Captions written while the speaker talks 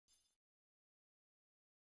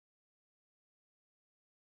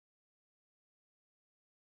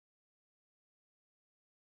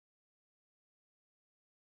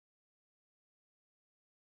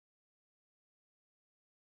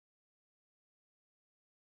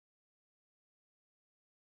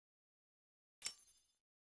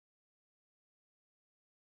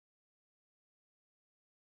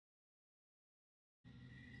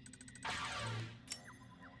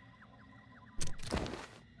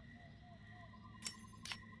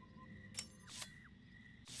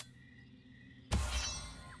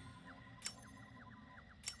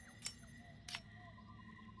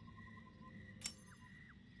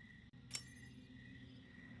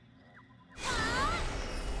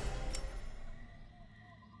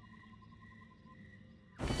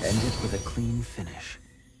end it with a clean finish.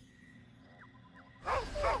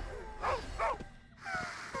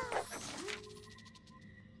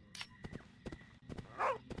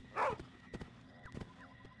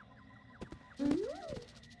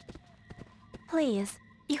 Please,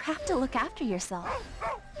 you have to look after yourself.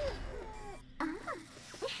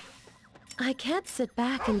 I can't sit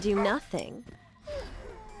back and do nothing.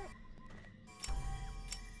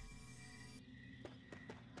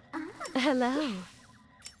 Hello.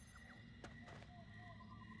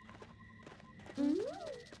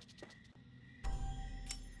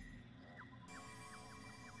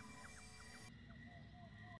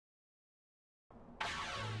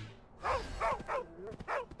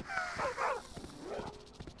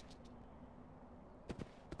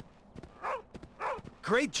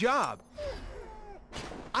 Great job!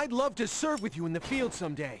 I'd love to serve with you in the field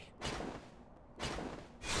someday.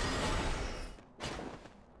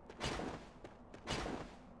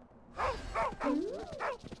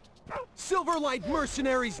 Silverlight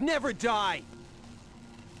mercenaries never die!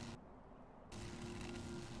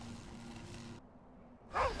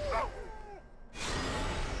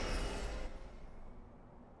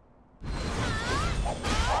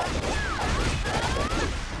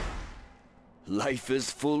 Life is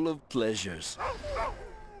full of pleasures.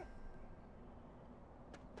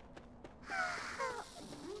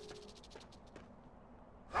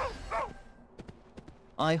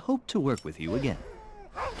 I hope to work with you again.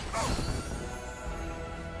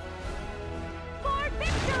 For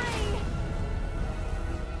victory!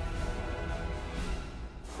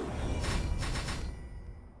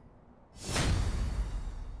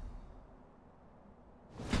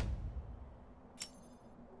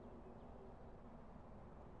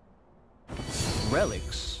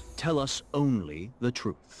 Relics tell us only the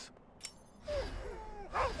truth.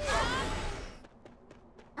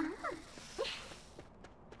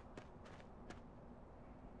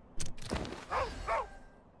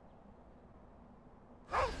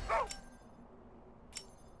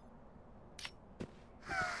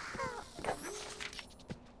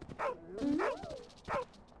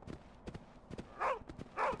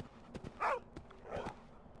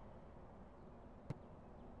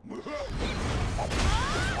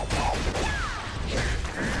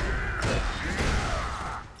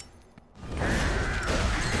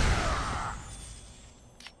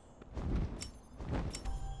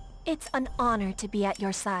 It's an honor to be at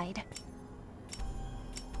your side.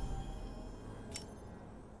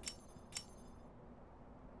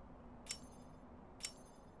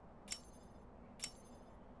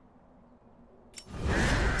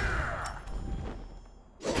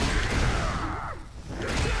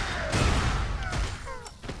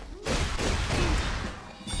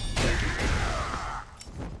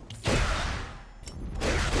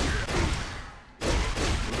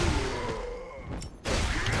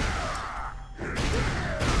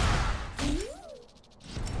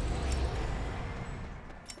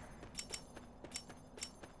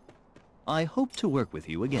 I hope to work with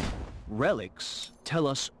you again. Relics tell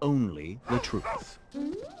us only the truth.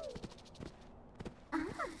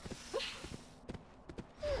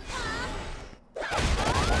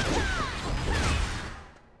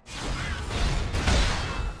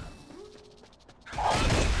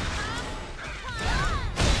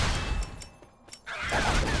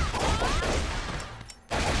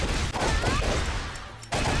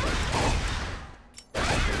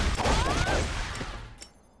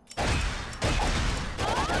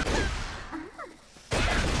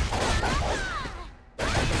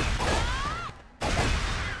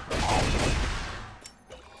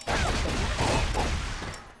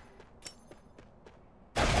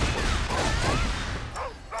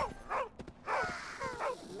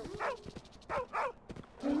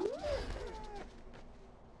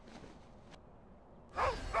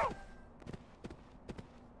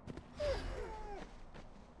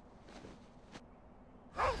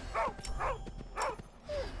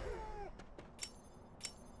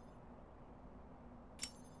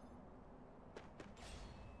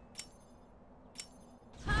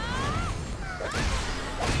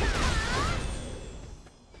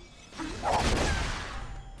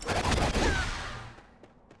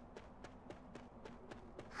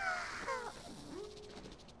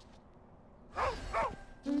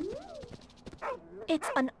 It's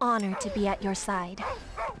an honor to be at your side.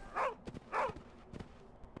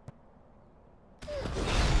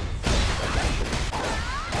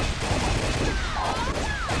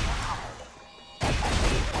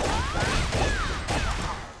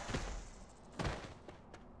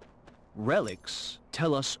 Relics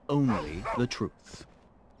tell us only the truth.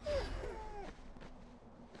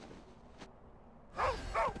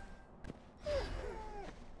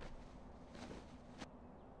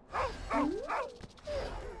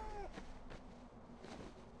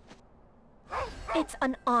 It's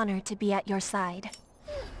an honor to be at your side.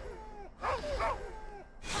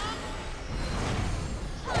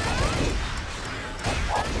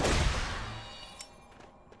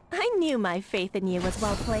 I knew my faith in you was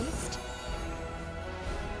well placed.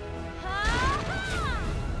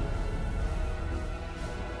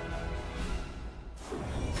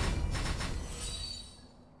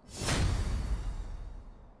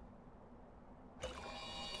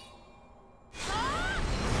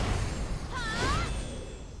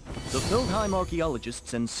 The Feldheim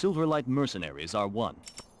archaeologists and Silverlight mercenaries are one.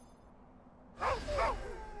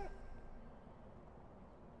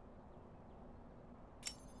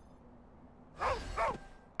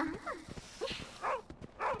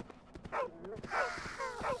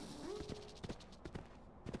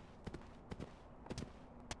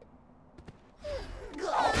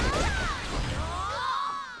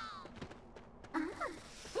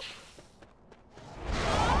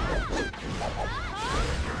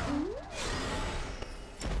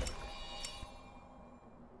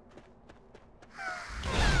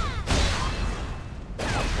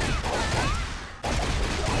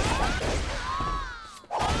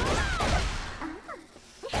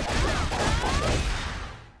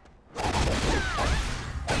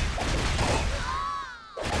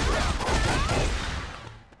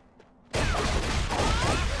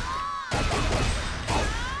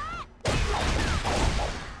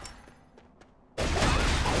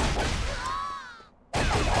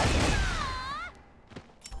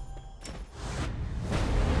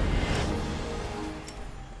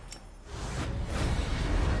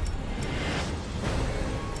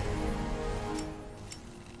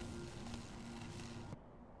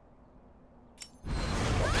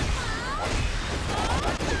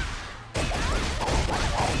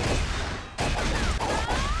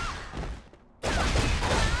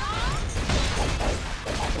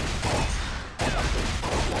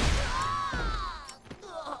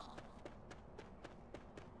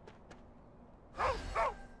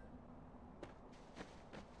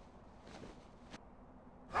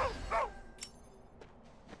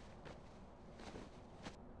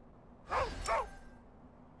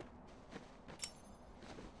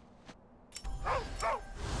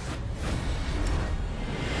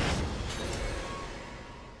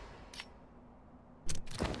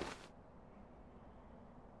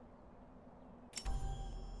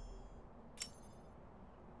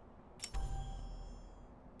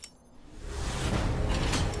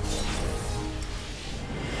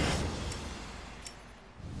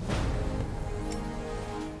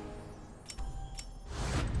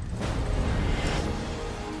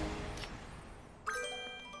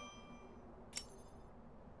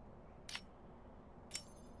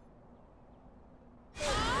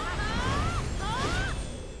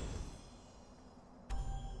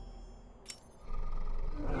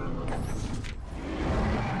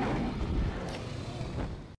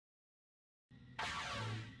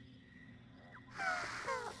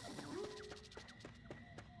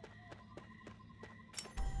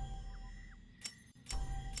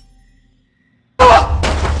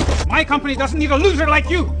 My company doesn't need a loser like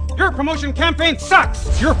you! Your promotion campaign sucks!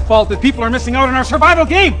 It's your fault that people are missing out on our survival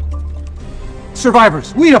game!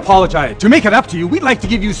 Survivors, we apologize. To make it up to you, we'd like to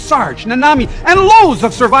give you Sarge, Nanami, and loads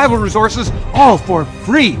of survival resources, all for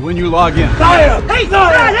free when you log in. Hey!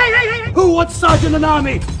 Hey! Who wants Sarge and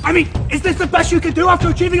Nanami? I mean, is this the best you can do after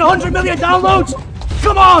achieving 100 million downloads?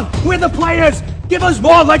 Come on! We're the players! Give us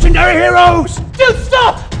more legendary heroes! Dude,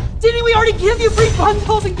 stop! Didn't we already give you free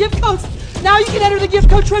bundles and gift codes? Now you can enter the gift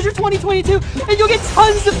code Treasure 2022 and you'll get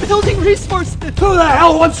tons of building resources! Who the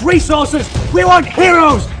hell wants resources? We want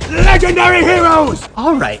heroes! Legendary heroes!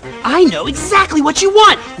 Alright, I know exactly what you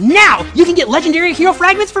want! Now you can get legendary hero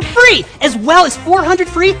fragments for free, as well as 400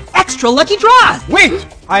 free extra lucky draws! Wait!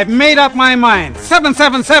 I've made up my mind.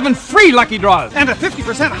 777 free lucky draws and a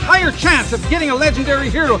 50% higher chance of getting a legendary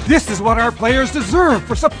hero. This is what our players deserve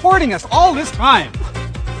for supporting us all this time.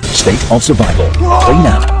 State of Survival. Play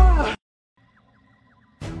now.